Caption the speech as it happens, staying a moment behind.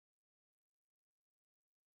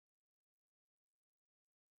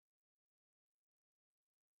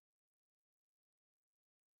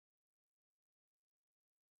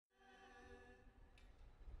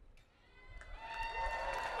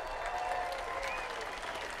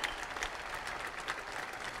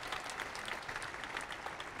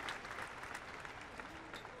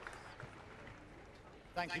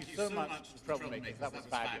Thank you so much to the troublemakers. That was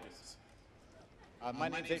fabulous. My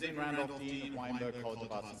name is Adrian Randolph, Dean of Weinberg College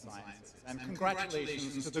of Arts and Sciences, and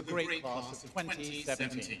congratulations to the great class of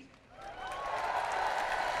 2017.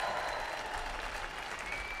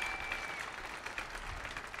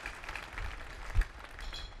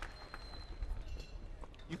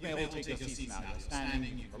 You may all take your seats now. You're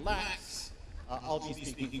standing, you can relax. I'll be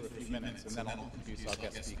speaking for a few minutes, and then I'll introduce our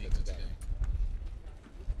guest speaker today.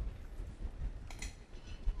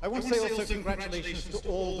 I want to say also congratulations to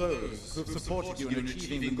all those who have supported you in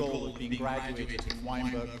achieving the goal of being graduated from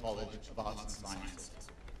Weinberg College of Arts and Sciences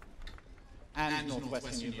and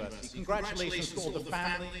Northwestern University. Congratulations to all the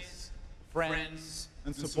families, friends,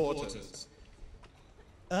 and supporters.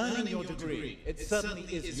 Earning your degree, it certainly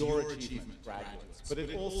is your achievement, graduates, but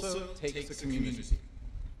it also takes a community.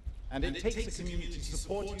 And it takes a community to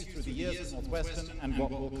support you through the years at Northwestern and what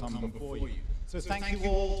will come before you. So thank you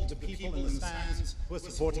all to the people in the stands who are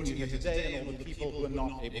supporting you here today and all the people who are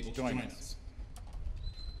not able to join us.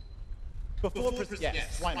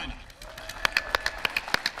 Yes, why not?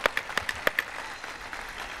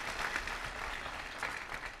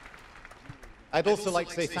 I'd also like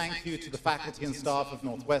to say thank you to the faculty and staff of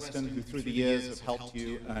Northwestern who through the years have helped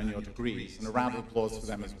you earn your degrees, and a round of applause for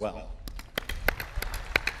them as well.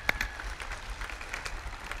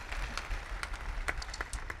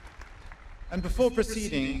 And before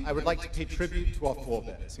proceeding, I would like to pay tribute to our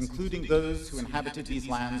forebears, including those who inhabited these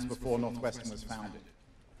lands before Northwestern was founded.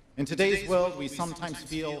 In today's world, we sometimes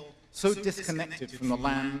feel so disconnected from the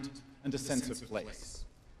land and a sense of place.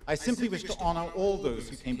 I simply wish to honor all those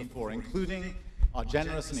who came before, including our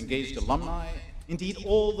generous and engaged alumni, indeed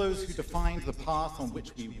all those who defined the path on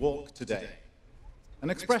which we walk today. An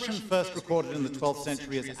expression first recorded in the 12th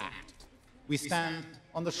century is act. We stand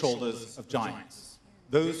on the shoulders of giants,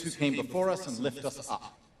 those who came before us and lift us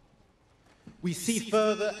up. We see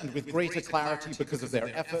further and with greater clarity because of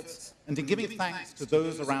their efforts, and in giving thanks to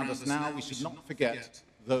those around us now, we should not forget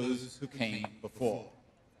those who came before.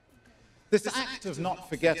 This act of not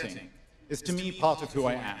forgetting is to me part of who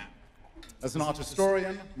I am. As an art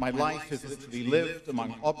historian, my life is literally lived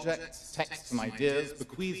among objects, texts, and ideas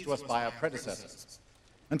bequeathed to us by our predecessors.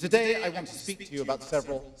 And today I want to speak to you about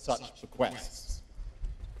several such bequests.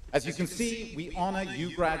 As you can see, we honor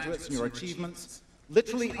you graduates and your achievements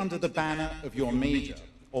literally under the banner of your major,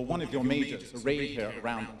 or one of your majors arrayed here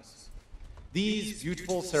around us. These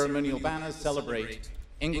beautiful ceremonial banners celebrate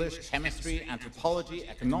English, chemistry, anthropology,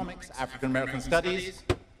 economics, African American studies.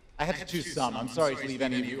 I had to choose some. I'm sorry to leave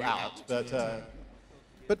any of you out, but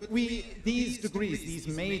these degrees, these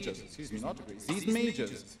majors, excuse me, not degrees, these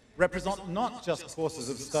majors represent not just courses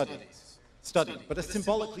of study, but are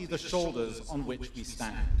symbolically the shoulders on which we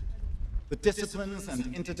stand. The disciplines and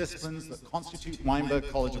interdisciplines that constitute Weinberg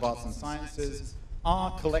College of Arts and Sciences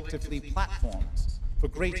are collectively platforms for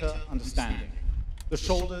greater understanding, the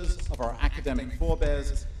shoulders of our academic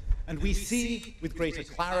forebears, and we see with greater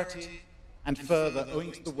clarity and further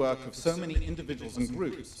owing to the work of so many individuals and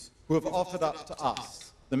groups who have offered up to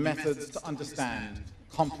us the methods to understand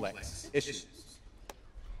complex issues.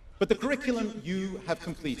 But the curriculum you have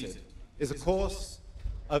completed is a course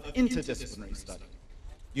of interdisciplinary study.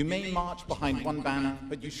 You may march behind one banner,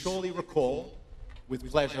 but you surely recall, with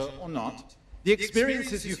pleasure or not, the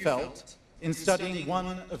experiences you felt in studying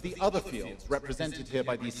one of the other fields represented here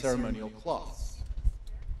by these ceremonial cloths.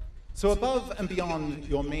 So above and beyond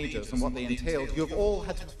your majors and what they entailed, you have all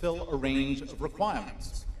had to fulfill a range of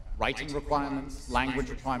requirements: writing requirements, language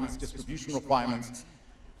requirements, distribution requirements.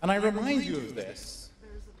 And I remind you of this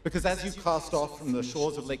because as you cast off from the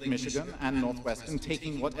shores of Lake Michigan and Northwestern,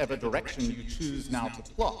 taking whatever direction you choose now to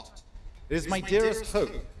plot, it is my dearest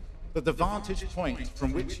hope that the vantage point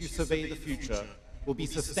from which you survey the future will be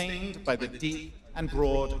sustained by the deep and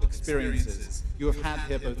broad experiences you have had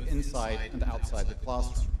here both inside and outside the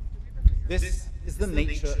classroom. This is the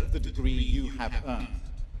nature of the degree you have earned,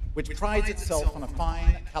 which prides itself on a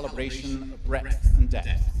fine calibration of breadth and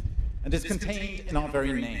depth, and is contained in our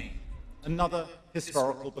very name, another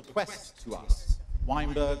historical bequest to us,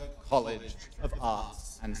 Weinberg College of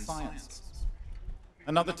Arts and Sciences.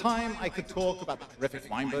 Another time I could talk about the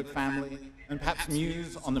terrific Weinberg family and perhaps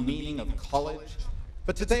muse on the meaning of college,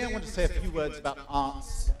 but today I want to say a few words about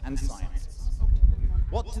arts and sciences.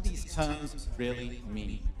 What do these terms really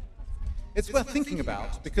mean? It's worth thinking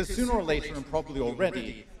about because sooner or later, and probably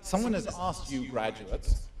already, someone has asked you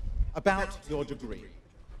graduates about your degree.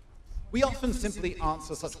 We often simply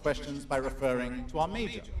answer such questions by referring to our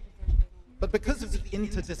major. But because of the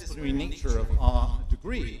interdisciplinary nature of our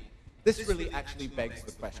degree, this really actually begs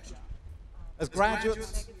the question. As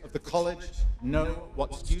graduates of the college know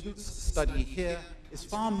what students study here is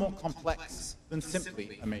far more complex than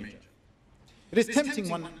simply a major. It is tempting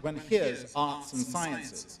when one hears arts and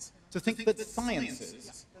sciences to think that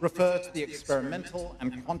sciences refer to the experimental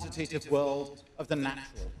and quantitative world of the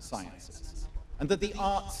natural sciences, and that the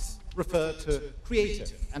arts refer to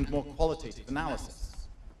creative and more qualitative analysis.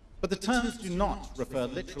 But the terms do not refer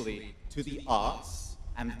literally to the arts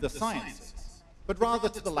and the sciences, but rather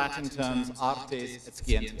to the Latin terms artes et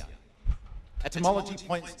scientia. Etymology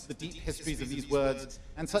points to the deep histories of these words,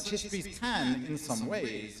 and such histories can, in some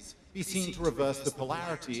ways, be seen to reverse the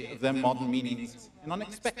polarity of their modern meanings in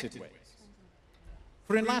unexpected ways.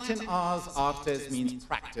 For in Latin, ars artes means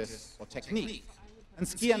practice or technique, and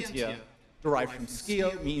scientia, derived from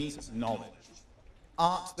scio, means knowledge.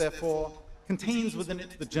 Art, therefore, contains within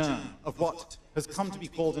it the germ of what has come to be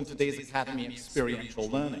called in today's academy experiential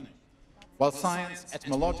learning, while science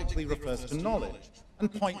etymologically refers to knowledge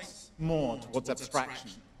and points more towards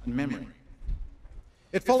abstraction and memory.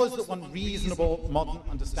 It follows that one reasonable modern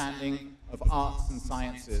understanding of arts and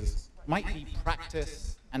sciences might be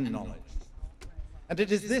practice and knowledge. And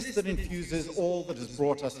it is this that infuses all that has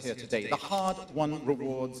brought us here today, the hard-won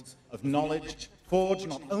rewards of knowledge, forged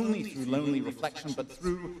not only through lonely reflection, but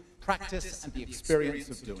through practice and the experience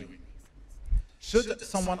of doing. Should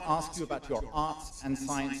someone ask you about your arts and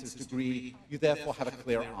sciences degree, you therefore have a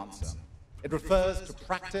clear answer. It refers to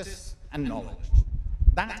practice and knowledge.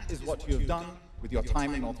 That is what you have done with your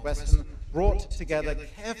time in Northwestern, brought together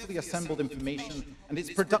carefully assembled information and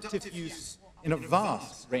its productive use in a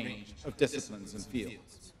vast range of disciplines and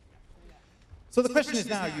fields. So the question is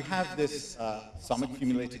now, you have this some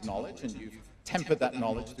accumulated knowledge, and you've tempered that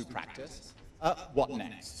knowledge through practice. What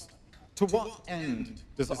next? To what end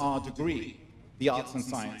does our degree, the arts and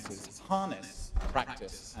sciences, harness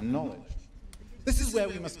practice and knowledge? This is where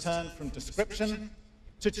we must turn from description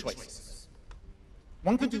to choices.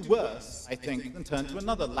 One could do worse, I think, than turn to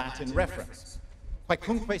another Latin reference,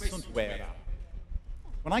 quaecunque sunt vera.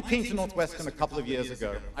 When I came to Northwestern a couple of years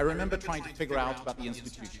ago, I remember trying to figure out about the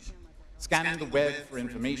institution, scanning the web for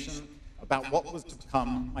information about what was to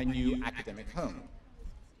become my new academic home.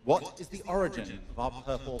 What is the origin of our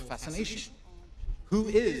purple fascination? Who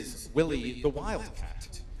is Willie the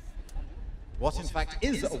Wildcat? What, in fact,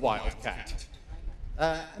 is a wildcat?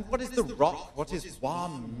 And what is the rock? What is wa,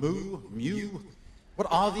 mu, mu? What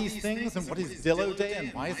are these things, and what is Dillo Day,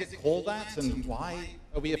 and why is it called that, and why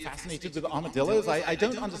are we fascinated with armadillos? I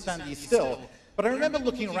don't understand these still, but I remember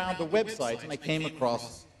looking around the website and I came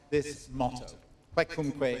across this motto,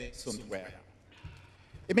 quaecunque sunt vera.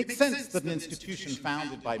 It makes sense that an institution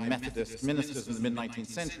founded by Methodist ministers in the mid-19th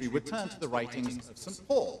century would turn to the writings of St.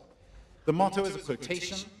 Paul. The motto is a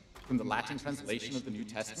quotation from the Latin translation of the New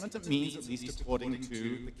Testament. It means, at least according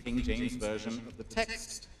to the King James Version of the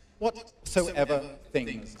text, whatsoever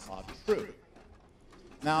things are true.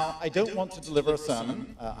 Now, I don't want to deliver a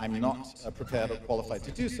sermon. I'm not prepared or qualified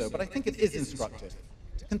to do so, but I think it is instructive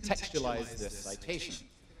to contextualize this citation.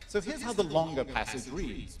 So here's how the longer passage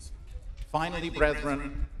reads. Finally,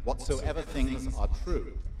 brethren, whatsoever things are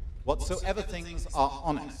true, whatsoever things are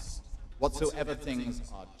honest, whatsoever things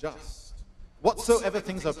are just, whatsoever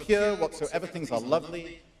things are pure, whatsoever things are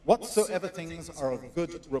lovely, whatsoever things are of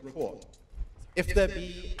good report, if there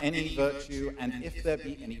be any virtue and if there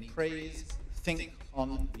be any praise, think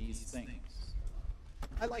on these things.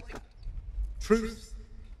 I like that. Truth,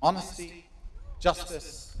 honesty,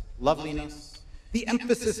 justice, loveliness. The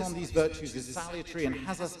emphasis on these virtues is salutary and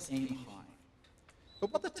has us aim high.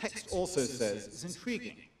 But what the text also says is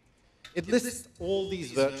intriguing. It lists all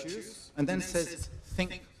these virtues and then says,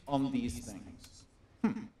 think on these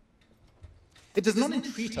things. It does not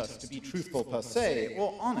entreat us to be truthful per se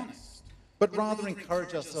or honest, but rather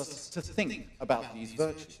encourages us to think about these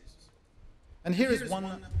virtues. And here is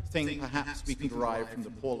one thing perhaps we can derive from the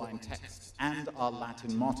Pauline text and our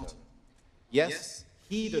Latin motto. Yes,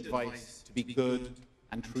 heed advice to be good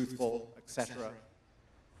and truthful, etc.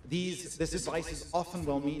 This advice is often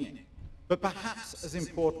well-meaning, but perhaps as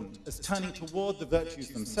important as turning toward the virtues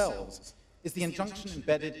themselves is the injunction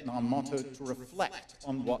embedded in our motto to reflect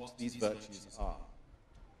on what these virtues are.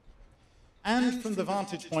 And from the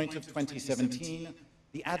vantage point of 2017,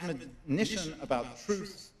 the admonition about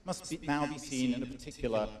truth must now be seen in a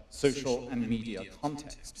particular social and media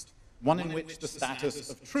context, one in which the status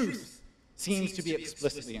of truth seems to be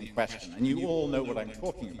explicitly in question, and you all know what I'm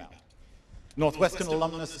talking about. Northwestern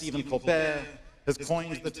alumnus Stephen Colbert has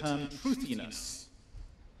coined the term truthiness.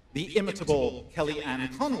 The inimitable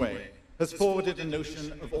Kellyanne Conway has forwarded a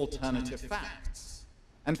notion of alternative facts,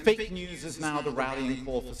 and fake news is now the rallying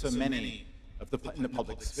call for so many in the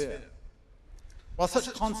public sphere. While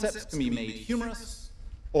such concepts can be made humorous,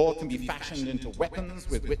 or can be fashioned into weapons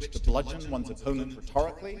with which to bludgeon one's opponent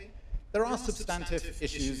rhetorically, there are substantive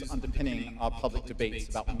issues underpinning our public debates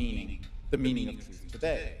about the meaning of truth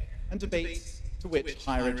today, and debates to which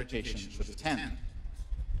higher education should attend.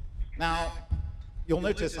 Now, you'll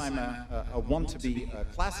notice I'm a want-to-be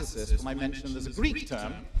classicist when I mention there's a Greek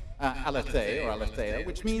term, aletheia or aletheia,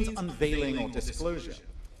 which means unveiling or disclosure.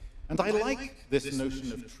 And I like this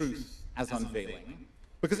notion of truth as unveiling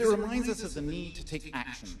because it reminds us of the need to take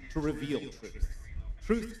action, to reveal truth.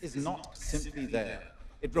 Truth is not simply there.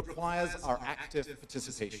 It requires our active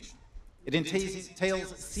participation. It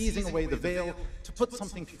entails seizing away the veil to put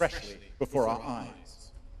something freshly before our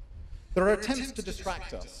eyes. There are attempts to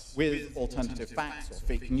distract us with alternative facts or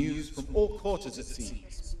fake news from all quarters, it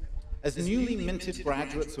seems. As newly minted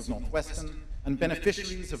graduates of Northwestern and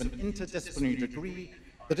beneficiaries of an interdisciplinary degree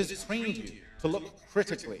that has trained you to look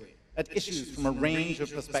critically at issues from a range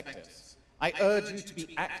of perspectives, I urge you to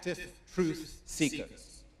be active truth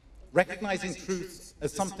seekers, recognizing truth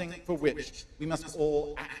as something for which we must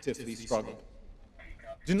all actively struggle.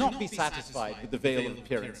 Do not be satisfied with the veil of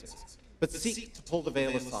appearances, but seek to pull the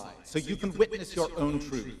veil aside so you can witness your own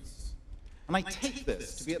truths. And I take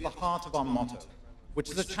this to be at the heart of our motto, which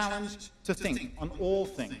is a challenge to think on all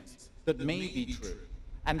things that may be true,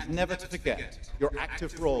 and never to forget your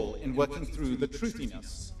active role in working through the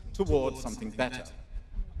truthiness towards something better.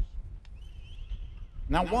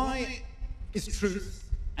 Now, why is truth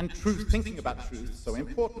and thinking about truth so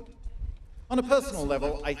important? On a personal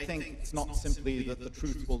level, I think it's not simply that the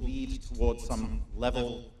truth will lead towards some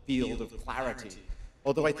level field of clarity,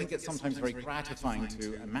 although I think it's sometimes very gratifying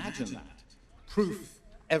to imagine that. Proof,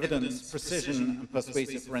 evidence, precision, and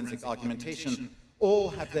persuasive forensic argumentation all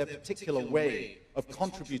have their particular way of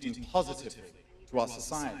contributing positively to our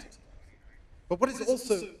society. But what is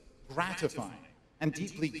also gratifying and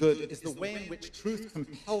deeply good is the way in which truth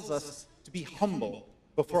compels us to be humble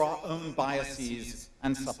before our own biases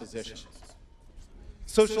and suppositions.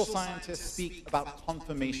 Social scientists speak about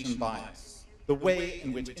confirmation bias, the way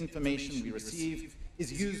in which information we receive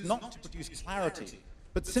is used not to produce clarity,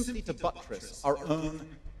 but simply to buttress our own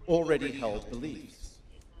already held beliefs.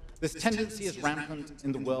 This tendency is rampant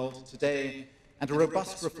in the world today, and a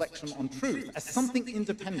robust reflection on truth as something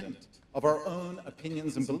independent of our own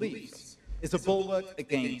opinions and beliefs is a bulwark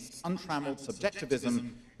against untrammeled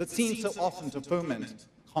subjectivism that seems so often to foment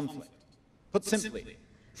conflict. Put simply,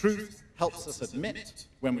 truth helps us admit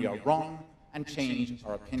when we are wrong and change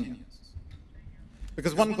our opinions.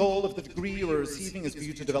 Because one goal of the degree you are receiving is for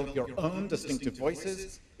you to develop your own distinctive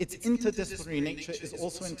voices, its interdisciplinary nature is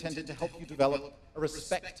also intended to help you develop a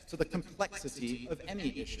respect for the complexity of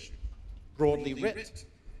any issue. Broadly writ,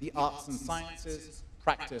 the arts and sciences,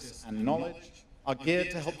 practice and knowledge are geared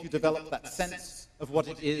to help you develop that sense of what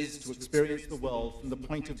it is to experience the world from the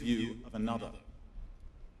point of view of another.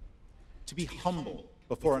 To be humble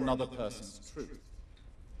before another person's truth.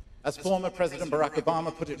 As former President Barack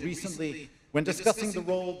Obama put it recently when discussing the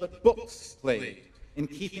role that books played in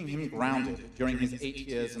keeping him grounded during his 8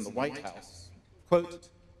 years in the White House, quote,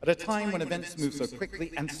 "At a time when events move so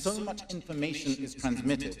quickly and so much information is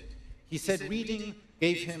transmitted, he said reading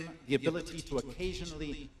gave him the ability to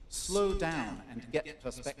occasionally slow down and get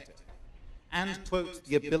perspective, and, quote,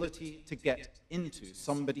 the ability to get into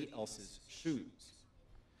somebody else's shoes."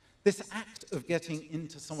 This act of getting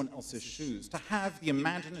into someone else's shoes, to have the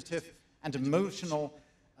imaginative and emotional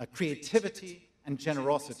creativity and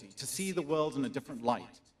generosity to see the world in a different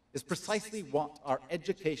light, is precisely what our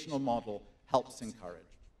educational model helps encourage.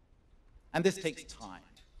 And this takes time,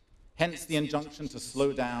 hence the injunction to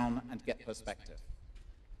slow down and get perspective.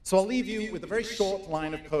 So I'll leave you with a very short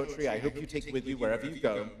line of poetry I hope you take with you wherever you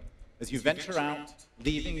go, as you venture out,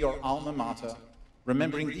 leaving your alma mater,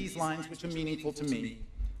 remembering these lines which are meaningful to me,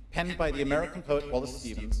 penned by the American poet Wallace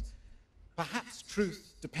Stevens. Perhaps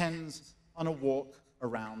truth depends on a walk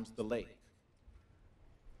around the lake.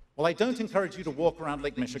 Well, I don't encourage you to walk around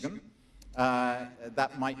Lake Michigan.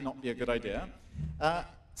 That might not be a good idea.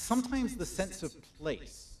 Sometimes the sense of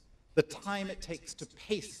place, the time it takes to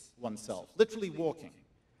pace oneself, literally walking,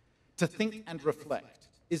 to think and reflect,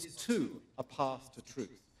 is too a path to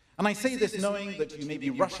truth. And I say this knowing that you may be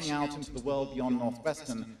rushing out into the world beyond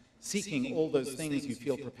Northwestern, seeking all those things you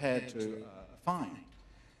feel prepared to find.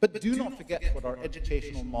 But do not forget what our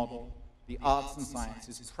educational model, the arts and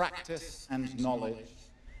sciences, practice and knowledge,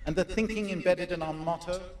 and the thinking embedded in our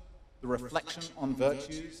motto, the reflection on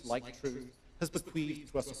virtues like truth, has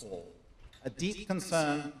bequeathed to us all. A deep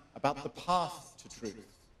concern about the path to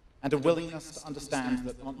truth, and a willingness to understand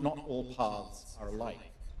that not all paths are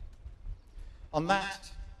alike. On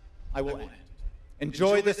that, I will end.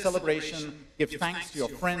 Enjoy this celebration, give thanks to your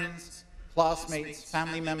friends, classmates,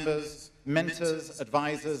 family members, mentors,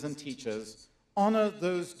 advisors, and teachers. Honor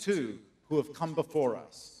those too who have come before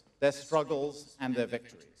us, their struggles and their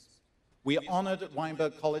victories. We are honored at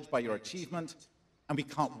Weinberg College by your achievement, and we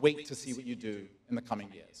can't wait to see what you do in the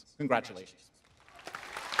coming years. Congratulations.